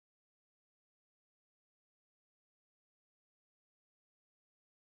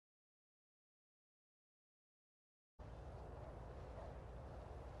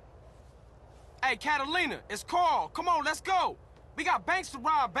Hey, Catalina, it's Carl. Come on, let's go. We got banks to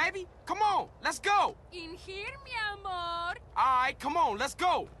rob, baby. Come on, let's go. In here, mi amor. All right, come on, let's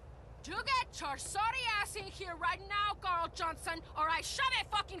go. You get your sorry ass in here right now, Carl Johnson, or I shove a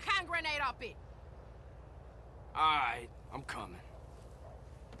fucking hand grenade up it. All right, I'm coming.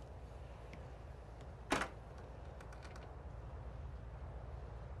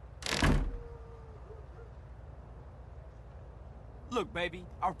 Look, baby,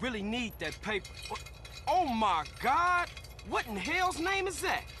 I really need that paper. Oh, my God. What in hell's name is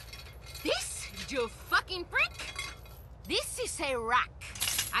that? This, you fucking prick? This is a rack.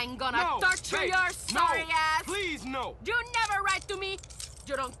 I'm gonna No, torture baby, your sorry no, ass. Please, no. You never write to me.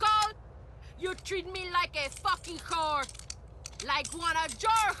 You don't call. You treat me like a fucking whore. Like one of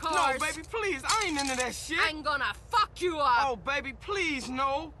your whores. No, baby, please. I ain't into that shit. I'm gonna fuck you up. Oh, baby, please,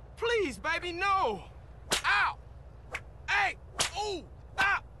 no. Please, baby, no. Ow. Hey. Ooh.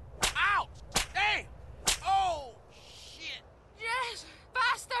 Ah. Ouch. Damn. Oh, shit. Yes.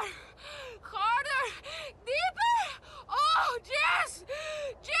 Faster. Harder. Deeper. Oh, yes.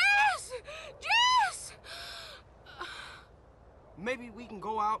 Yes. Yes. Maybe we can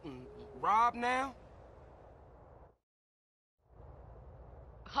go out and rob now?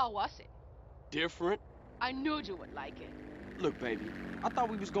 How was it? Different. I knew you would like it. Look, baby, I thought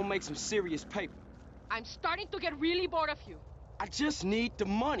we was gonna make some serious paper. I'm starting to get really bored of you. I just need the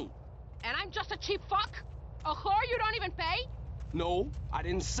money. And I'm just a cheap fuck? A whore you don't even pay? No, I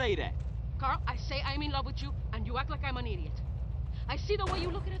didn't say that. Carl, I say I'm in love with you, and you act like I'm an idiot. I see the way you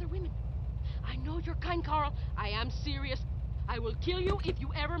look at other women. I know you're kind, Carl. I am serious. I will kill you if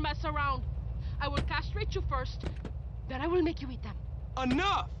you ever mess around. I will castrate you first, then I will make you eat them.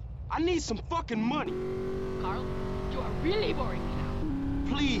 Enough! I need some fucking money. Carl, you are really boring me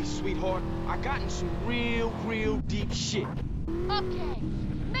now. Please, sweetheart. I got in some real deep shit. Okay,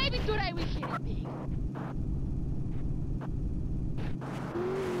 maybe today we hit it big.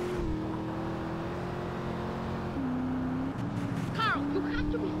 Carl, you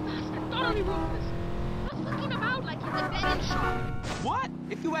have to be fast and totally ruthless. Not fucking about like he's a betting shop. What?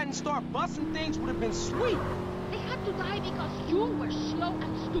 If you hadn't started busting things, would have been sweet. They had to die because you were slow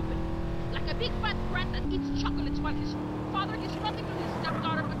and stupid. Like a big fat brat that eats chocolates while his father is nothing to his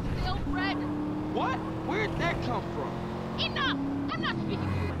stepdaughter but stale bread. What? Where'd that come from? Enough! I'm not speaking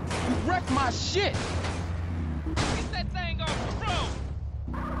to you. You wrecked my shit! Get that thing off the road!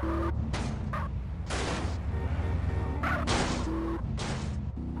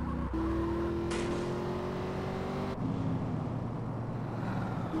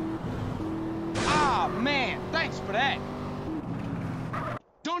 Ah, man, thanks for that.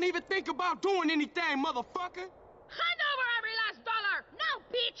 Don't even think about doing anything, motherfucker. Hand over every last dollar! Now,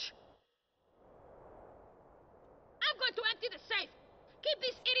 bitch! I'm going to empty the safe. Keep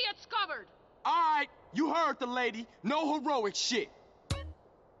these idiots covered. All right, you heard the lady. No heroic shit.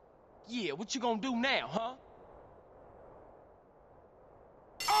 Yeah, what you gonna do now, huh?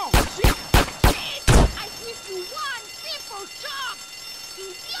 Oh, shit! Bitch! I give you one simple job!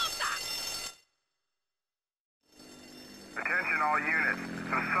 Idiota! Attention all units.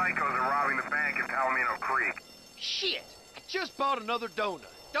 Some psychos are robbing the bank in Palomino Creek. Shit! I just bought another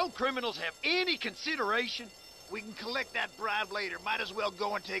donut. Don't criminals have any consideration? We can collect that bribe later. Might as well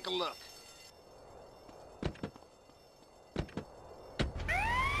go and take a look.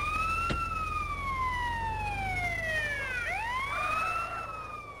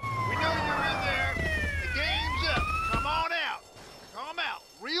 We know you're in there. The game's up. Come on out. Come out.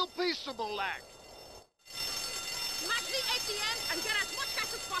 Real peaceable like. Smash the ATM and get as much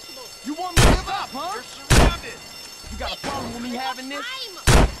cash as possible. You want me to give up, huh? You're surrounded. You got a problem with me having this? Time!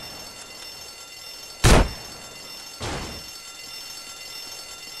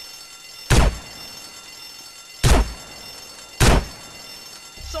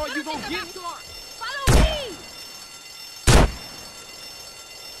 So you gonna get back door. Follow me!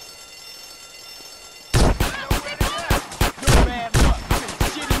 You're bad luck. I'm in a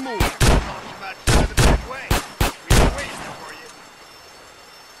shitty mood. Talking about driving that way. We were waiting for you.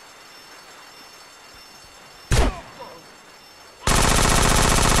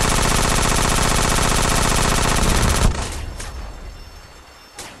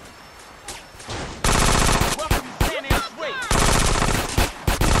 Welcome to San Andreas.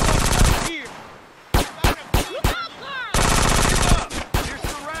 Here. Look out, Carl! Give up! You're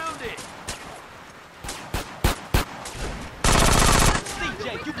surrounded! CJ,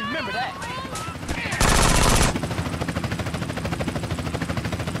 you remember that?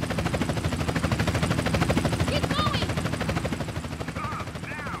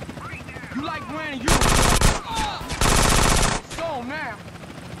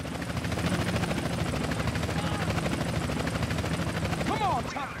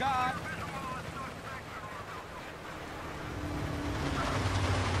 tough guy.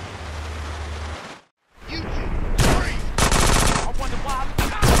 You two, free! I wonder why.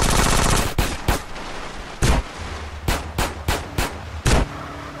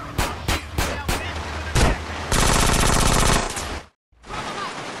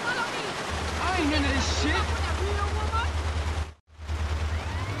 I ain't into this shit.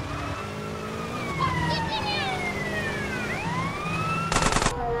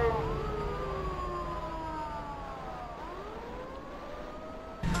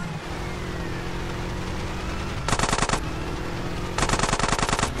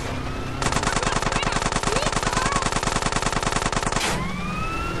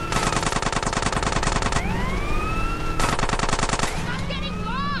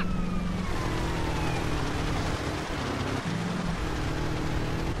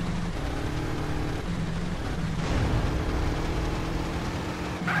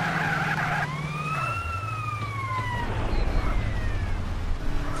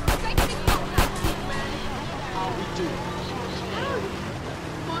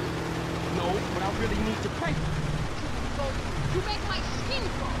 Really need to pay. You make my skin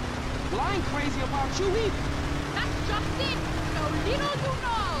crawl. Well, I ain't crazy about you either. That's just it. So little you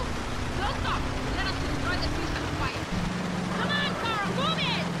know. Close up. Let us enjoy the peace and quiet. Come on, Carl, move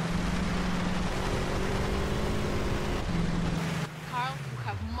it! Carl, you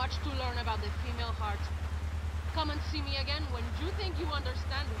have much to learn about the female heart. Come and see me again when you think you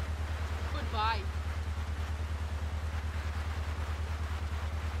understand it. Goodbye.